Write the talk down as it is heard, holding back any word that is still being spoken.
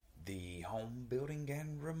home building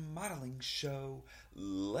and remodeling show.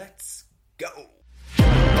 Let's go.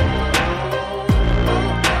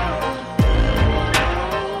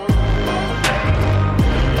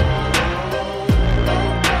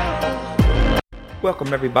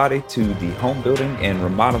 Welcome everybody to the home building and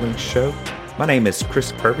remodeling show. My name is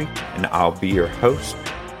Chris Kirby and I'll be your host.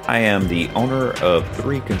 I am the owner of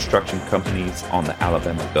 3 construction companies on the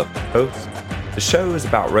Alabama Gulf Coast. The show is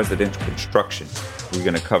about residential construction. We're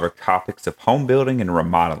going to cover topics of home building and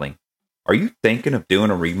remodeling. Are you thinking of doing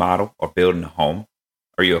a remodel or building a home?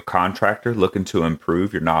 Are you a contractor looking to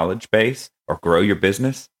improve your knowledge base or grow your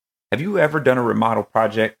business? Have you ever done a remodel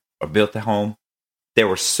project or built a home? There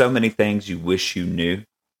were so many things you wish you knew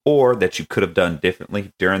or that you could have done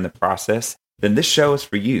differently during the process. Then this show is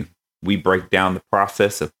for you. We break down the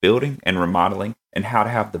process of building and remodeling and how to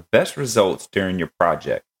have the best results during your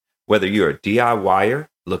project. Whether you're a DIYer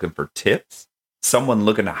looking for tips, someone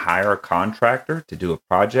looking to hire a contractor to do a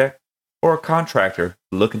project, or a contractor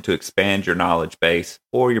looking to expand your knowledge base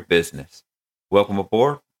or your business. Welcome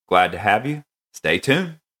aboard. Glad to have you. Stay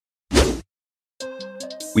tuned.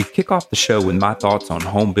 We kick off the show with my thoughts on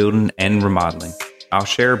home building and remodeling. I'll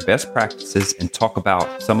share best practices and talk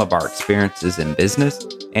about some of our experiences in business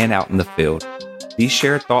and out in the field. These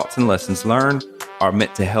shared thoughts and lessons learned are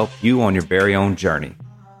meant to help you on your very own journey.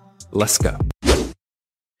 Let's go.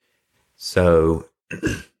 So,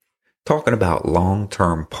 talking about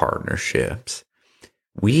long-term partnerships,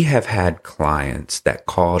 we have had clients that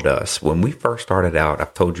called us when we first started out.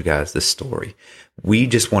 I've told you guys this story. We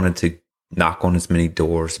just wanted to knock on as many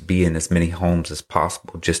doors, be in as many homes as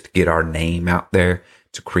possible, just to get our name out there,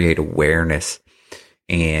 to create awareness.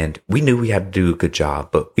 And we knew we had to do a good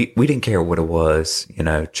job, but we didn't care what it was,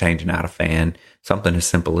 changing out a fan, something as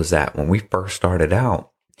simple as that. When we first started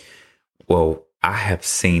out, well, I have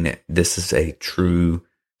seen it. This is a true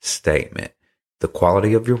statement. The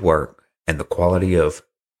quality of your work and the quality of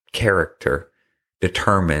character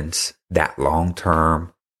determines that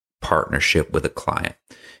long-term partnership with a client.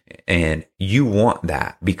 And you want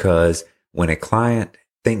that because when a client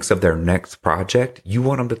thinks of their next project, you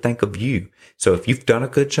want them to think of you. So if you've done a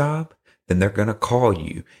good job, then they're going to call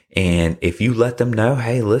you. And if you let them know,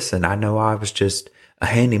 hey, listen, I know I was just a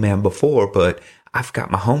handyman before, but I've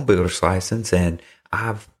got my home builder's license and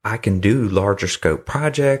I can do larger scope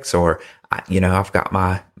projects, or, I've got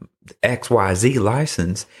my XYZ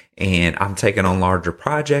license and I'm taking on larger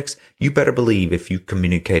projects. You better believe if you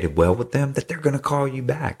communicated well with them that they're going to call you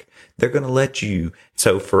back. They're going to let you.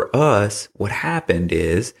 So for us, what happened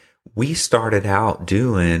is we started out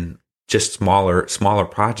doing just smaller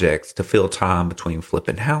projects to fill time between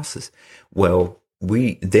flipping houses. Well,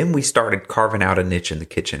 we started carving out a niche in the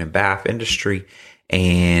kitchen and bath industry,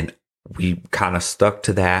 and we kind of stuck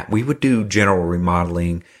to that. We would do general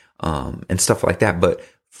remodeling and stuff like that, but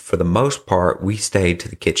for the most part, we stayed to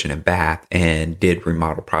the kitchen and bath and did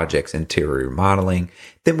remodel projects, interior remodeling.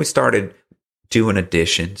 Then we started doing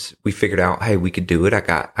additions. We figured out, hey, we could do it. I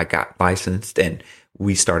got licensed, and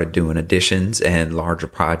we started doing additions and larger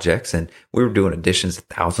projects, and we were doing additions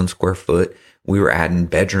 1,000 square foot. We were adding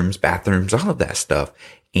bedrooms, bathrooms, all of that stuff.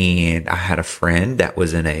 And I had a friend that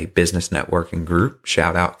was in a business networking group.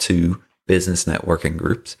 Shout out to business networking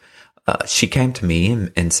groups. She came to me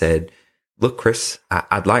and said, look, Chris,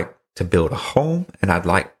 I'd like to build a home and I'd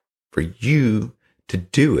like for you to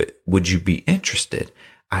do it. Would you be interested?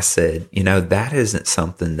 I said, that isn't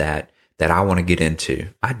something that I want to get into.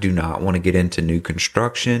 I do not want to get into new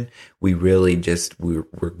construction. We really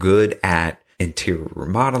we're good at interior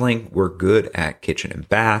remodeling. We're good at kitchen and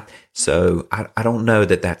bath. So I don't know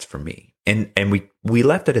that that's for me. And we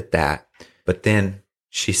left it at that. But then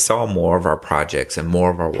she saw more of our projects and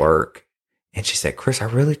more of our work. And she said, Chris, I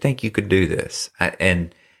really think you could do this.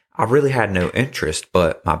 And I really had no interest,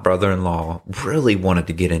 but my brother-in-law really wanted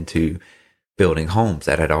to get into building homes.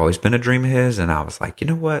 That had always been a dream of his. And I was like, you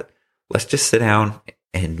know what? Let's just sit down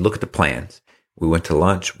and look at the plans. We went to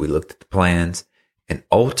lunch. We looked at the plans. And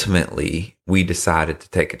ultimately, we decided to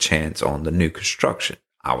take a chance on the new construction.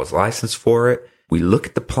 I was licensed for it. We look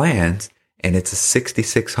at the plans, and it's a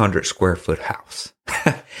 6,600 square foot house.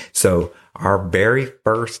 So our very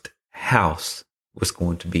first house was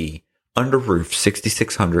going to be under roof,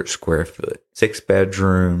 6,600 square foot, 6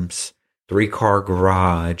 bedrooms, 3-car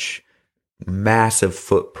garage, massive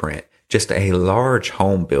footprint, just a large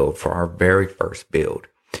home build for our very first build.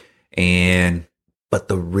 But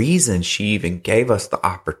the reason she even gave us the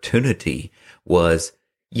opportunity was,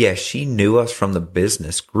 yes, she knew us from the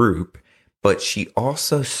business group, but she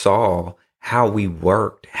also saw how we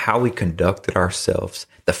worked, how we conducted ourselves,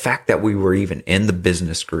 the fact that we were even in the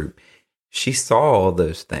business group. she saw all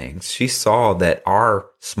those things. She saw that our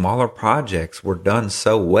smaller projects were done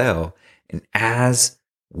so well. And as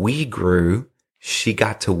we grew, she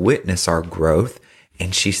got to witness our growth.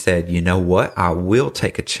 And she said, you know what? I will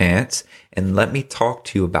take a chance and let me talk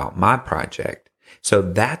to you about my project. So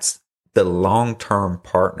that's the long-term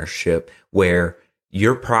partnership where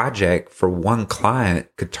your project for one client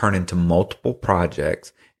could turn into multiple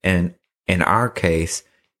projects. And in our case,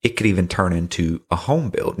 it could even turn into a home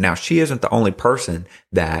build. Now, she isn't the only person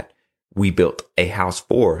that we built a house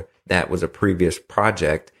for. That was a previous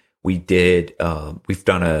project. We've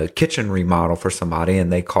done a kitchen remodel for somebody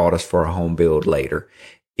and they called us for a home build later.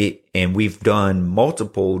 And we've done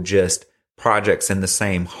multiple just projects in the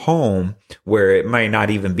same home where it may not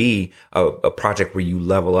even be a project where you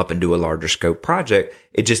level up and do a larger scope project.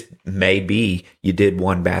 It just may be you did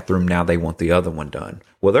one bathroom. Now they want the other one done.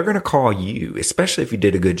 Well, they're going to call you, especially if you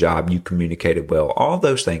did a good job. You communicated well. All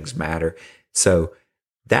those things matter. So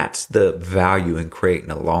that's the value in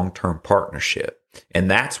creating a long-term partnership.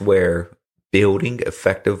 And that's where building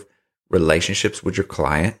effective relationships with your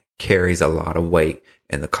client carries a lot of weight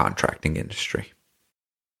in the contracting industry.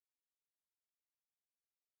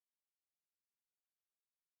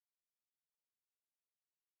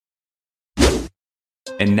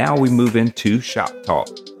 And now we move into Shop Talk.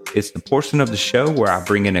 It's the portion of the show where I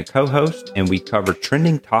bring in a co-host and we cover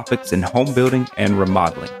trending topics in home building and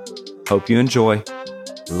remodeling. Hope you enjoy.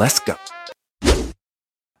 Let's go.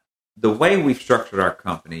 The way we've structured our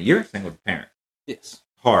company, you're a single parent. Yes.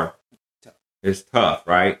 Hard. Tough. It's tough,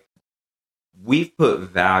 right? We've put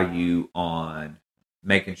value on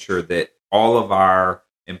making sure that all of our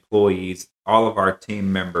employees, all of our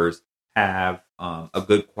team members have a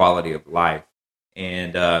good quality of life.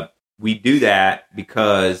 And we do that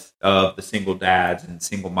because of the single dads and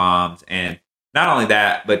single moms. And not only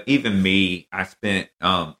that, but even me, I spent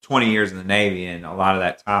 20 years in the Navy, and a lot of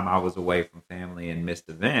that time I was away from family and missed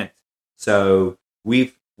events. So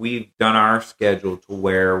we've done our schedule to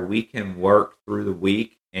where we can work through the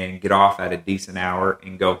week and get off at a decent hour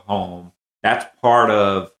and go home. That's part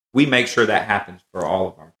of, we make sure that happens for all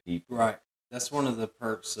of our people. Right. That's one of the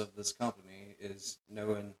perks of this company is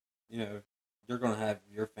knowing, you're going to have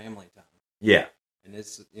your family time. Yeah. And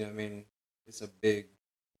it's, it's a big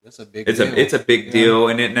deal. It's a big deal.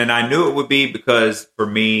 And I knew it would be because for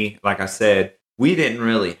me, like I said, we didn't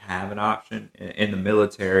really have an option in the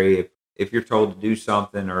military. If you're told to do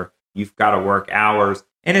something or you've got to work hours,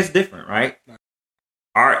 and it's different, right?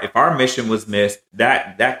 If our mission was missed,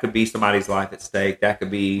 that could be somebody's life at stake. That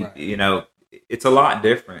could be, right. It's a lot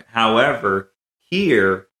different. However,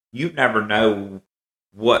 here, you never know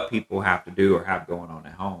what people have to do or have going on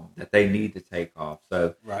at home that they need to take off.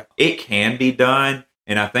 So right. It can be done.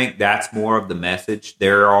 And I think that's more of the message.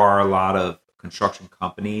 There are a lot of construction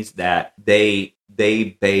companies that they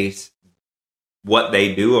base what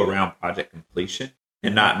they do around project completion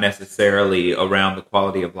and not necessarily around the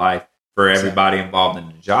quality of life for everybody involved in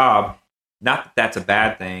the job. Not that that's a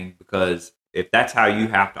bad thing, because if that's how you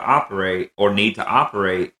have to operate or need to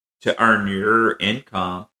operate to earn your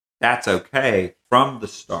income, that's okay. From the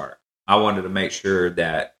start, I wanted to make sure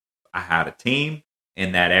that I had a team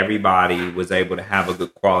and that everybody was able to have a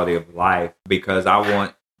good quality of life, because I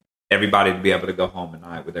want everybody to be able to go home at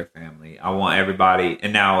night with their family. I want everybody,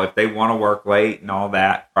 and now if they want to work late and all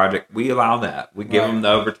that project, we allow that. We give them the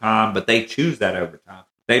overtime, but they choose that overtime.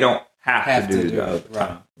 They don't have to do the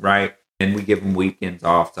overtime, right? And we give them weekends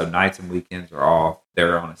off. So nights and weekends are off.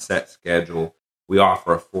 They're on a set schedule. We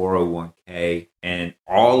offer a 401k and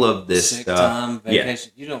all of this sick stuff. Time,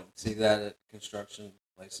 vacation. Yeah. You don't see that at construction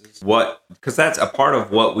places. Because that's a part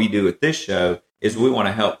of what we do at this show is we want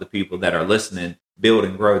to help the people that are listening build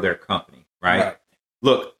and grow their company, right?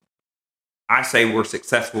 Look, I say we're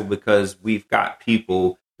successful because we've got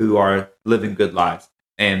people who are living good lives.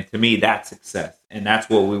 And to me, that's success. And that's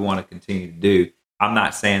what we want to continue to do. I'm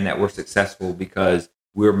not saying that we're successful because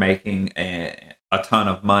we're making a ton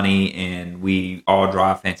of money and we all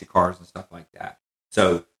drive fancy cars and stuff like that.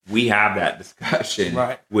 So we have that discussion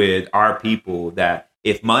with our people that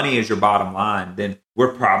if money is your bottom line, then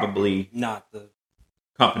we're probably not the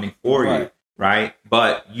company for you, right?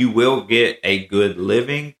 But you will get a good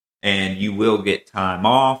living and you will get time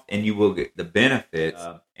off and you will get the benefits.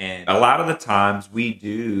 And a lot of the times we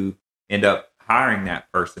do end up hiring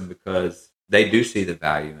that person because they do see the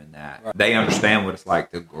value in that. Right. They understand what it's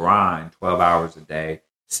like to grind 12 hours a day,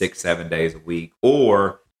 6-7 days a week,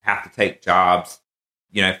 or have to take jobs,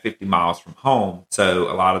 50 miles from home.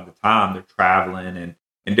 So a lot of the time they're traveling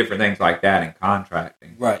and different things like that in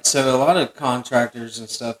contracting. Right. So a lot of contractors and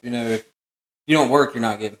stuff, if you don't work, you're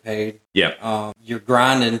not getting paid. Yeah. You're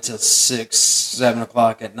grinding till 6, 7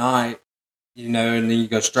 o'clock at night, and then you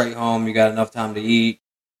go straight home. You got enough time to eat,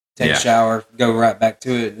 take a shower, go right back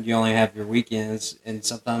to it, and you only have your weekends. And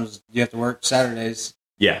sometimes you have to work Saturdays.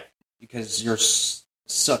 Yeah. Because you're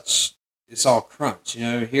it's all crunch.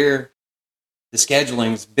 Here the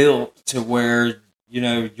scheduling's built to where,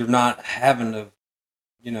 you're not having to,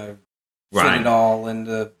 fit it all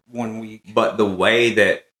into 1 week. But the way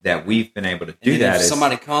that we've been able to do that if is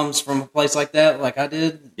somebody comes from a place like that, like I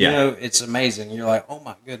did, it's amazing. You're like, oh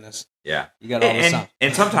my goodness. Yeah. You got all this time.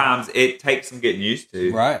 And sometimes it takes some getting used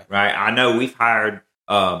to. Right. Right. I know we've hired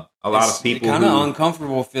a lot of people kind of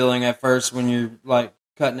uncomfortable feeling at first when you're like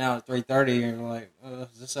cutting out at 3:30 and you're like,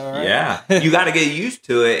 is this all right? Yeah. You got to get used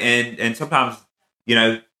to it. And sometimes,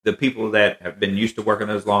 the people that have been used to working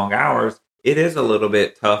those long hours, it is a little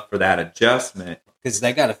bit tough for that adjustment. Because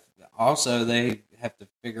they have to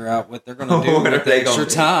figure out what they're going to do with the extra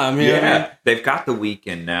time. You know what I mean? They've got the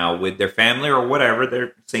weekend now with their family or whatever.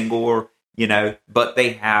 They're single or, but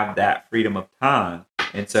they have that freedom of time.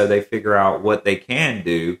 And so they figure out what they can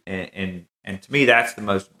do. And to me, that's the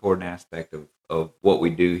most important aspect of what we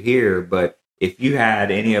do here. But if you had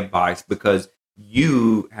any advice, because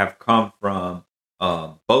you have come from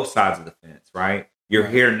both sides of the fence, right? You're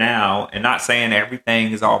here now, and not saying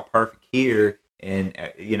everything is all perfect here. And,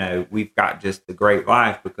 we've got just the great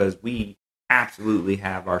life, because we absolutely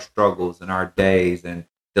have our struggles and our days and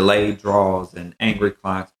delayed draws and angry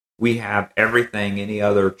clients. We have everything any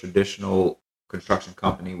other traditional construction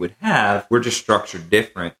company would have. We're just structured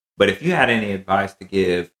different. But if you had any advice to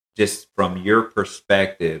give, just from your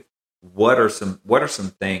perspective, what are some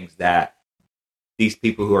things that these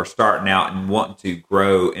people who are starting out and wanting to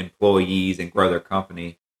grow employees and grow their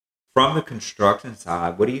company from the construction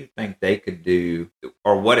side, what do you think they could do,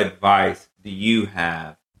 or what advice do you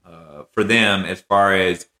have for them as far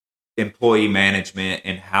as employee management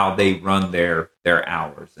and how they run their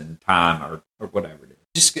hours and time or whatever it is?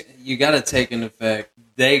 Just, you got to take into effect,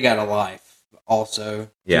 they got a life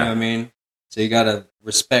also. You know what I mean? So you got to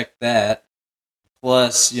respect that.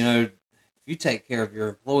 Plus, if you take care of your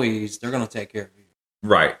employees, they're going to take care of you.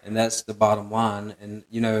 Right. And that's the bottom line. And,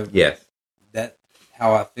 yes, that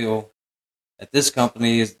how I feel at this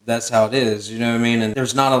company that's how it is. You know what I mean? And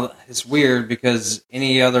there's it's weird because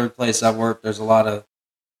any other place I've worked, there's a lot of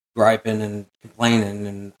griping and complaining,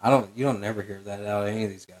 and you don't never hear that out of any of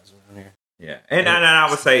these guys around here. Yeah. And I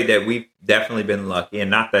would say that we've definitely been lucky, and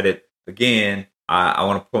not that it, again, I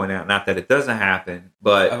want to point out, not that it doesn't happen,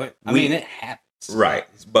 but I mean, it happens. Right.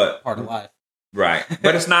 It's but part of life. Right.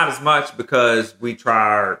 But it's not as much because we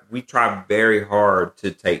try very hard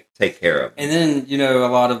to take care of them. And then, a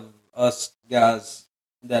lot of us guys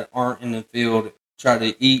that aren't in the field try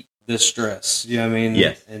to eat the stress, you know what I mean?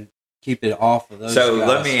 Yes. And keep it off of those So guys.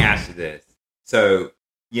 let me ask you this. So,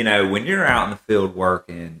 when you're out in the field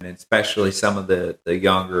working, and especially some of the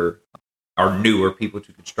younger or newer people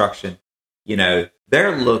to construction,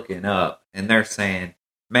 they're looking up and they're saying,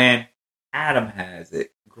 man, Adam has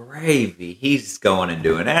it gravy. He's going and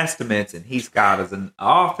doing estimates, and he's got us an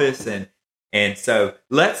office, and so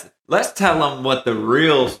let's tell them what the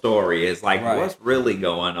real story is, like what's really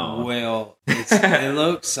going on. Well, it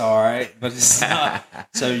looks all right, but it's not.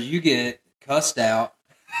 So you get cussed out.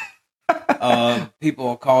 People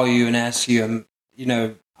will call you and ask you,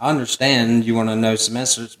 I understand you want to know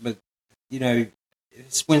semesters, but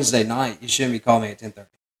it's Wednesday night. You shouldn't be calling me at 10:30.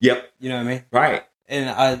 Yep. You know what I mean? Right. And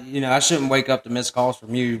I shouldn't wake up to missed calls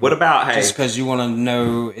from you. What about, just because you want to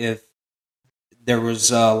know if there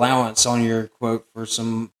was allowance on your quote for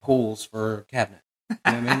some pools for a cabinet? You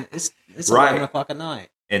know what I mean? It's 11 o'clock at night.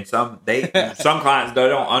 And some clients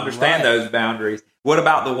don't understand those boundaries. What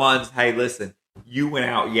about the ones? Hey, listen, you went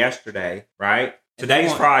out yesterday, right?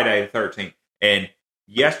 Today's Friday the 13th, and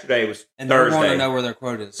yesterday was Thursday. They want to know where their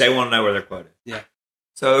quote is. They want to know where their quote is. Yeah.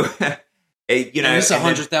 So. It's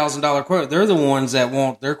 $100,000 quote. They're the ones that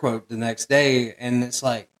want their quote the next day, and it's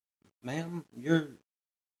like, ma'am,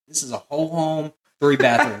 this is a whole home, 3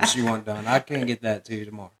 bathrooms you want done. I can't get that to you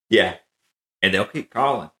tomorrow. Yeah, and they'll keep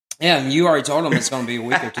calling. Yeah, and you already told them it's going to be a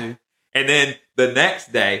week or two. And then the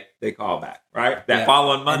next day they call back, right? That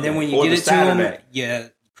following Monday, and then when you get it Saturday. to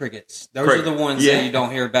them, crickets. Those are the ones that you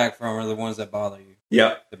don't hear back from, are the ones that bother you.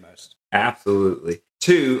 Yep, the most. Absolutely.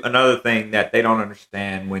 2, another thing that they don't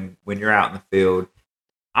understand when you're out in the field,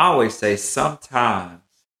 I always say sometimes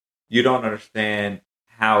you don't understand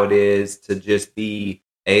how it is to just be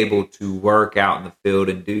able to work out in the field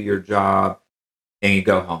and do your job and you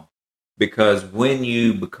go home. Because when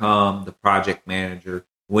you become the project manager,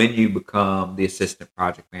 when you become the assistant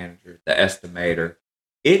project manager, the estimator,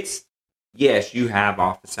 it's yes, you have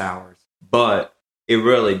office hours, but it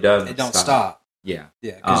really doesn't. It don't stop. Yeah,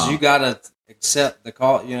 yeah, because you gotta accept the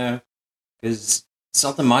call. Because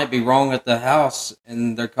something might be wrong at the house,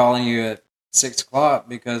 and they're calling you at 6 o'clock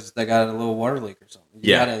because they got a little water leak or something.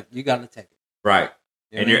 You gotta take it. Right.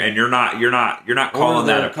 And you're not calling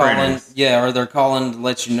that apprentice. Or they're calling to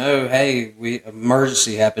let you know, hey,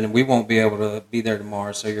 emergency happened and we won't be able to be there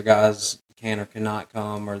tomorrow, so your guys can or cannot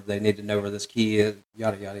come, or they need to know where this key is,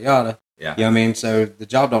 yada yada yada. Yeah. You know what I mean? So the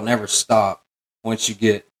job don't ever stop once you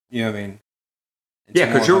get, you know what I mean?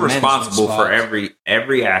 Yeah, because you're responsible for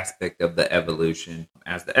every aspect of the evolution.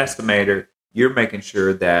 As the estimator, you're making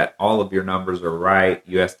sure that all of your numbers are right.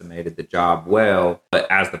 You estimated the job well. But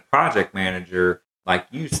as the project manager, like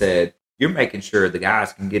you said, you're making sure the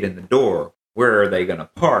guys can get in the door. Where are they going to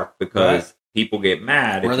park? Because people get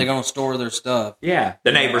mad. Where are they going to store their stuff? Yeah.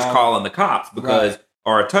 The neighbor's calling the cops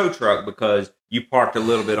or a tow truck because you parked a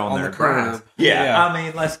little bit on their grass. Yeah. I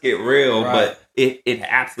mean, let's get real. Right. But it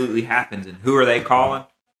absolutely happens. And who are they calling?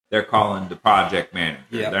 They're calling the project manager.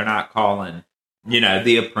 Yep. They're not calling,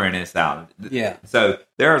 the apprentice out. Yeah. So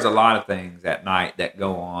there's a lot of things at night that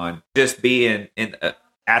go on. Just being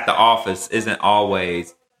at the office isn't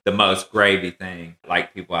always the most gravy thing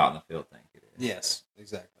like people out in the field think it is. Yes,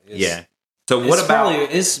 exactly. So what about...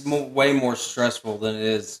 It's way more stressful than it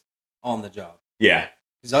is on the job. Yeah.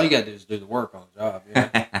 Because all you got to do is do the work on the job.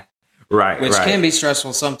 Right. Which can be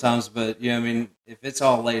stressful sometimes, but, if it's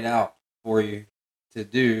all laid out for you to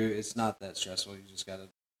do, it's not that stressful. You just got to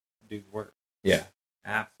do the work. Yeah,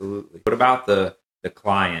 absolutely. What about the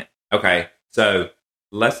client? Okay, so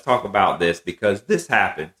let's talk about this because this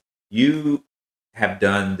happens. You have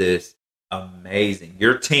done this amazing.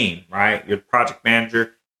 Your team, right? Your project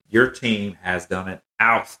manager, your team has done an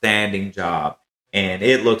outstanding job, and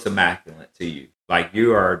it looks immaculate to you. Like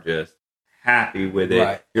you are just happy with it.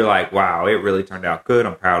 Right. You're like, wow, it really turned out good.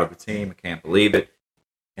 I'm proud of the team. I can't believe it.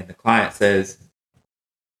 And the client says,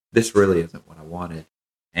 this really isn't what I wanted.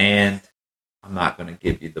 And I'm not going to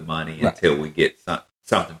give you the money until we get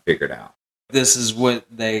something figured out. This is what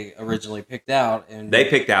they originally picked out. And they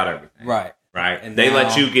picked out everything. Right. And they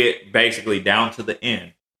let you get basically down to the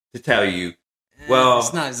end to tell you, well...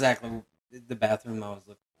 It's not exactly the bathroom I was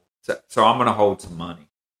looking for. So I'm going to hold some money.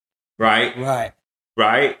 Right?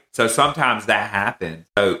 Right? So sometimes that happens.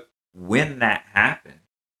 So when that happens,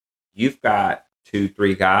 you've got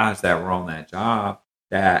 2-3 guys that were on that job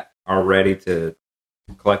that are ready to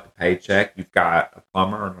collect a paycheck. You've got a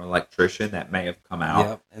plumber and an electrician that may have come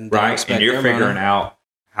out, and you're figuring out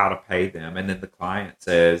how to pay them. And then the client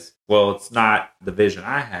says, "Well, it's not the vision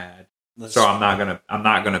I had, so I'm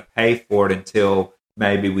not gonna pay for it until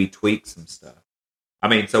maybe we tweak some stuff." I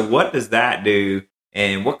mean, so what does that do,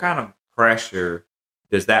 and what kind of pressure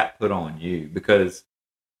does that put on you? Because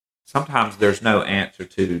sometimes there's no answer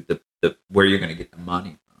to the where you're going to get the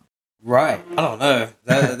money from. Right. I don't know.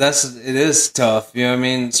 It is tough. You know what I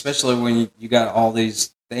mean? Especially when you got all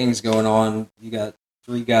these things going on. You got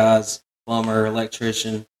 3 guys, plumber,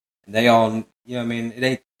 electrician, and they all, you know what I mean? It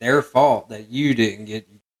ain't their fault that you didn't get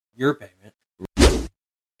your payment.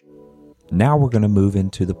 Now we're going to move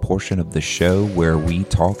into the portion of the show where we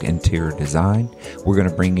talk interior design. We're going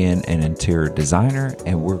to bring in an interior designer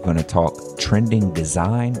and we're going to talk trending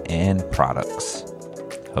design and products.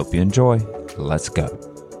 Hope you enjoy. Let's go.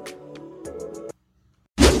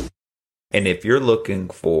 And if you're looking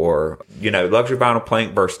for, luxury vinyl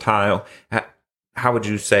plank versus tile, how would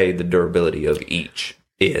you say the durability of each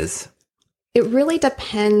is? It really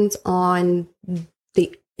depends on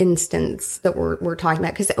the instance that we're talking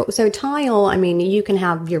about. So tile, I mean, you can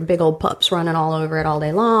have your big old pups running all over it all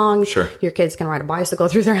day long. Sure. Your kids can ride a bicycle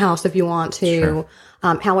through their house if you want to.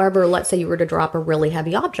 Sure. However, let's say you were to drop a really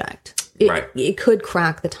heavy object. It could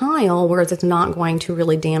crack the tile, whereas it's not going to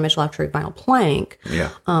really damage luxury vinyl plank.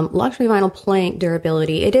 Yeah. Luxury vinyl plank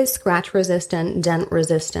durability, it is scratch resistant, dent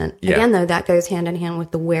resistant. Yeah. Again, though, that goes hand in hand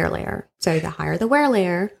with the wear layer. So the higher the wear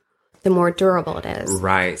layer, the more durable it is.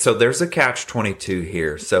 Right. So there's a catch-22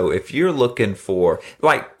 here. So if you're looking for,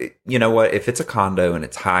 if it's a condo and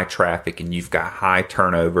it's high traffic and you've got high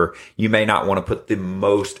turnover, you may not want to put the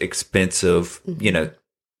most expensive,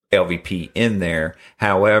 LVP in there.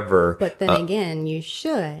 However, but then again, you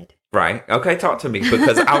should. Right. Okay. Talk to me,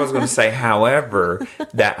 because I was going to say, however,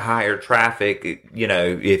 that higher traffic,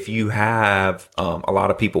 if you have a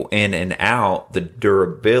lot of people in and out, the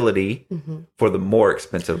durability for the more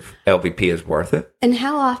expensive LVP is worth it. And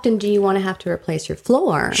how often do you want to have to replace your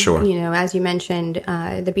floor? Sure. As you mentioned,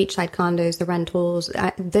 the beachside condos, the rentals,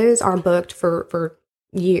 those are booked for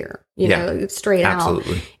year. straight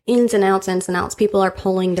absolutely. out. Ins and outs. People are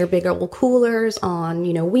pulling their big old coolers on,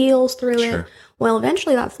 wheels through it. Well,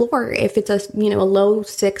 eventually that floor, if it's a low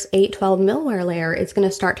 6, 8, 12 millwear layer, it's going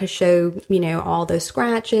to start to show, all those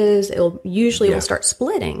scratches. It'll will start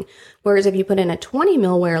splitting. Whereas if you put in a 20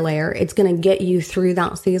 millwear layer, it's going to get you through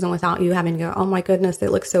that season without you having to go, oh my goodness, it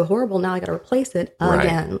looks so horrible. Now I got to replace it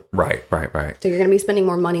again. Right. So you're going to be spending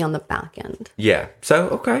more money on the back end. Yeah. So,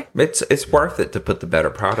 okay. It's worth it to put the better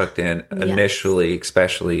product in initially,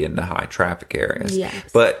 especially in the high traffic areas. Yes.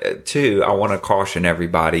 But too, I want to caution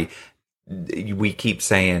everybody. We keep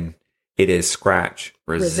saying it is scratch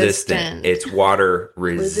resistant. It's water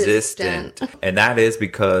resistant. And that is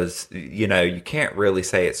because, you can't really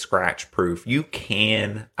say it's scratch proof. You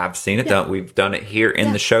can, I've seen it done. We've done it here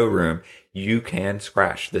in the showroom. You can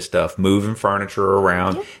scratch this stuff, moving furniture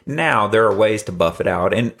around. Yeah. Now, there are ways to buff it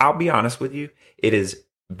out. And I'll be honest with you, it is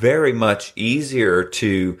very much easier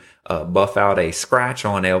to buff out a scratch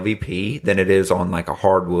on LVP than it is on like a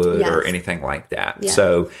hardwood or anything like that. Yes.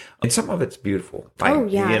 So, and some of it's beautiful. Like,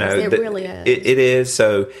 it really is. It is.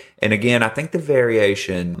 So, and again, I think the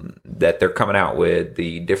variation that they're coming out with,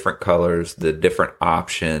 the different colors, the different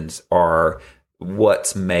options are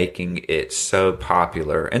what's making it so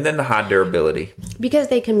popular. And then the high durability. Because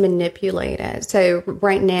they can manipulate it. So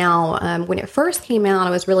right now, when it first came out, it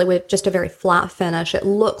was really with just a very flat finish. It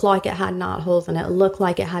looked like it had knot holes in it. It looked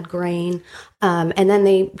like it had grain. And then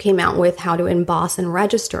they came out with how to emboss and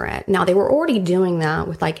register it. Now, they were already doing that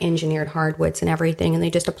with like engineered hardwoods and everything, and they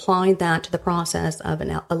just applied that to the process of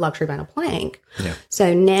a luxury vinyl plank. Yeah.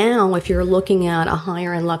 So now, if you're looking at a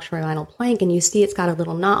higher end luxury vinyl plank and you see it's got a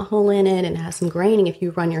little knot hole in it and it has some graining, if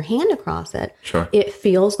you run your hand across it, it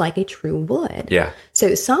feels like a true wood. Yeah.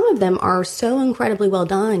 So some of them are so incredibly well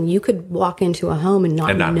done, you could walk into a home and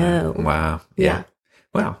not know. Wow. Yeah.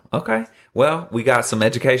 Wow. Okay. Well, we got some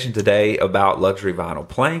education today about luxury vinyl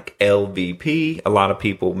plank, LVP. A lot of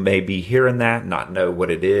people may be hearing that, not know what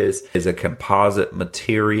it is. It's a composite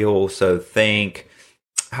material. So think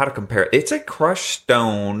how to compare it. It's a crushed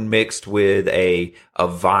stone mixed with a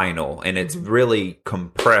vinyl, and it's really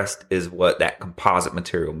compressed is what that composite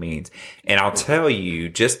material means. And I'll tell you,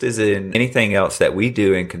 just as in anything else that we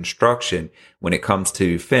do in construction, when it comes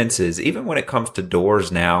to fences, even when it comes to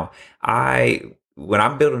doors now, when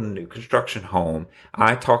I'm building a new construction home,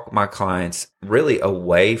 I talk my clients really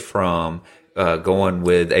away from going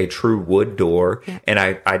with a true wood door. Yeah. And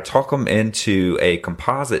I talk them into a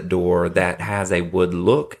composite door that has a wood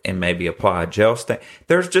look and maybe apply a gel stain.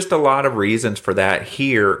 There's just a lot of reasons for that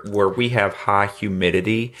here where we have high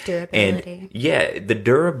humidity. Durability. And the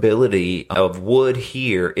durability of wood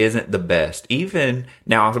here isn't the best. Even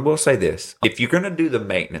now, I will say this. If you're going to do the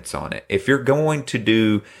maintenance on it, if you're going to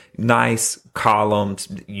do nice columns,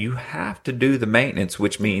 you have to do the maintenance,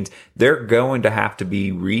 which means they're going to have to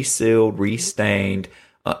be resealed, restained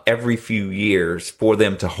every few years for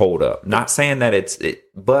them to hold up. Not saying that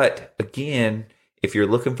but again, if you're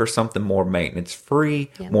looking for something more maintenance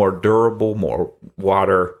free, more durable, more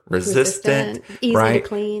water resistant, easy to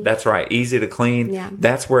clean. That's right, easy to clean. Yeah.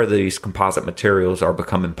 That's where these composite materials are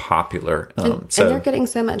becoming popular. And they're getting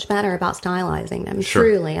so much better about stylizing them. Sure.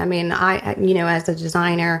 Truly, I mean, I as a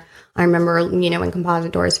designer, I remember, when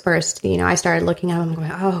composite doors first, I started looking at them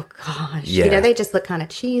going, oh gosh, they just look kind of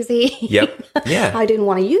cheesy. Yep. Yeah. I didn't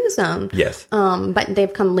want to use them. Yes. But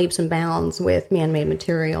they've come leaps and bounds with man-made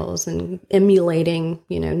materials and emulating,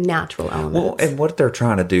 natural elements. Well, and what they're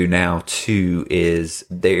trying to do now too is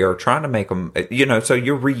they are trying to make them, so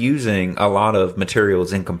you're reusing a lot of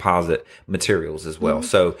materials in composite materials as well. Mm-hmm.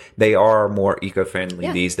 So they are more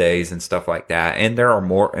eco-friendly these days and stuff like that. And there are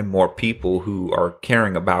more and more people who are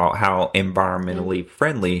caring about how environmentally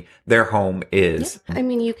friendly their home is. Yeah. I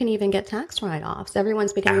mean, you can even get tax write-offs.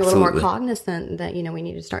 Everyone's becoming a little more cognizant that, we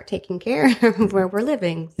need to start taking care of where we're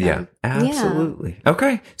living. So, yeah, absolutely. Yeah.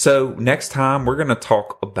 Okay. So next time we're going to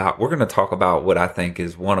talk about what I think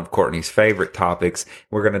is one of Courtney's favorite topics.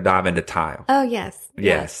 We're going to dive into tile. Oh, yes.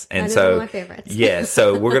 Yes. And that so, is one of my favorites. Yeah.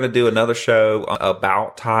 So we're going to do another show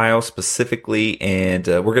about tile specifically. And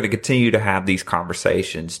we're going to continue to have these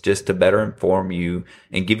conversations just to better inform you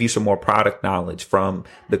and give you some more product knowledge from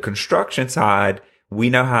the construction side. We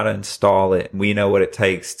know how to install it. We know what it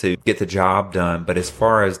takes to get the job done. But as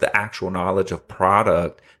far as the actual knowledge of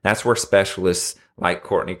product, that's where specialists like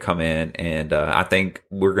Courtney come in. And I think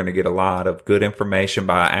we're going to get a lot of good information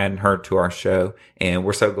by adding her to our show. And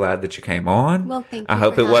we're so glad that you came on. Well, thank you. I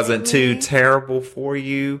hope it wasn't too terrible for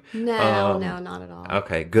you. No, not at all.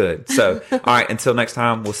 Okay, good. So, all right, until next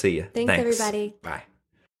time, we'll see you. Thanks, everybody. Bye.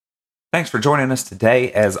 Thanks for joining us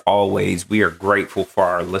today. As always, we are grateful for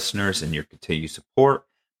our listeners and your continued support.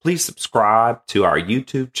 Please subscribe to our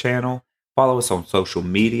YouTube channel. Follow us on social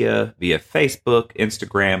media via Facebook,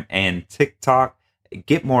 Instagram, and TikTok.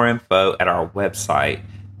 Get more info at our website,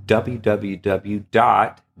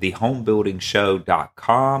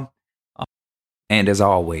 www.thehomebuildingshow.com. And as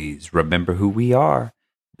always, remember who we are,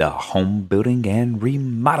 the Home Building and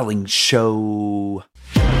Remodeling Show.